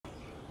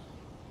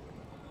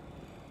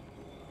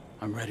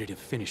I'm ready to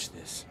finish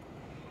this.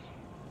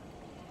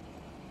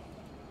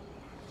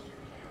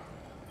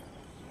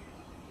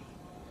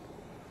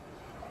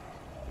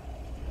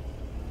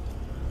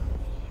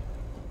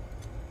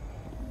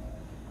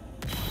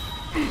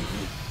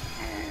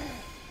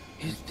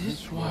 Is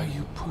this why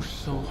you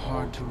pushed so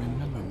hard to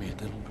remember me,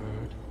 little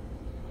bird?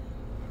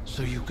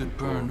 So you could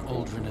burn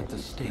Uldren at the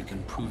stake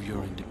and prove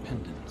your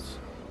independence?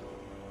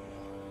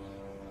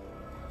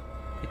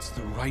 It's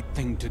the right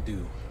thing to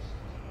do.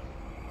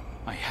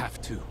 I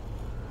have to.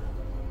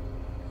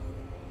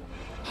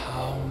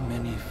 How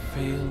many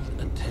failed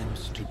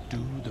attempts to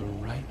do the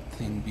right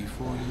thing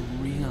before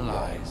you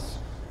realize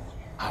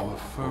our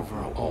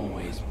fervor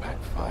always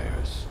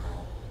backfires?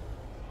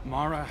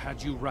 Mara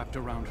had you wrapped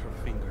around her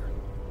finger.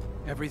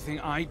 Everything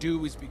I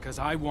do is because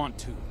I want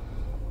to.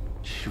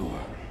 Sure.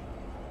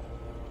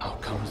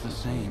 Outcome's the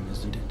same,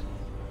 isn't it?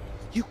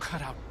 You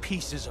cut out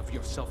pieces of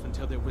yourself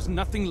until there was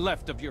nothing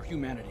left of your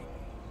humanity.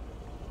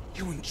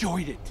 You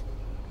enjoyed it.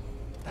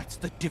 That's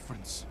the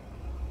difference.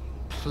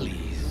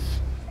 Please.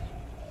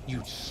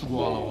 You'd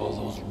swallow all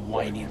those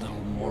whiny little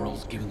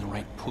morals given the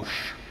right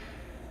push.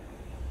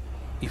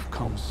 You've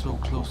come so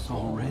close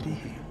already.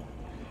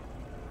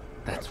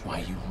 That's why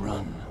you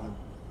run.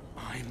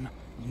 I'm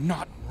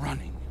not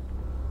running.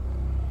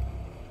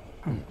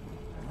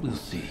 We'll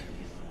see.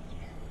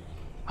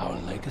 Our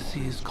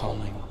legacy is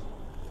calling.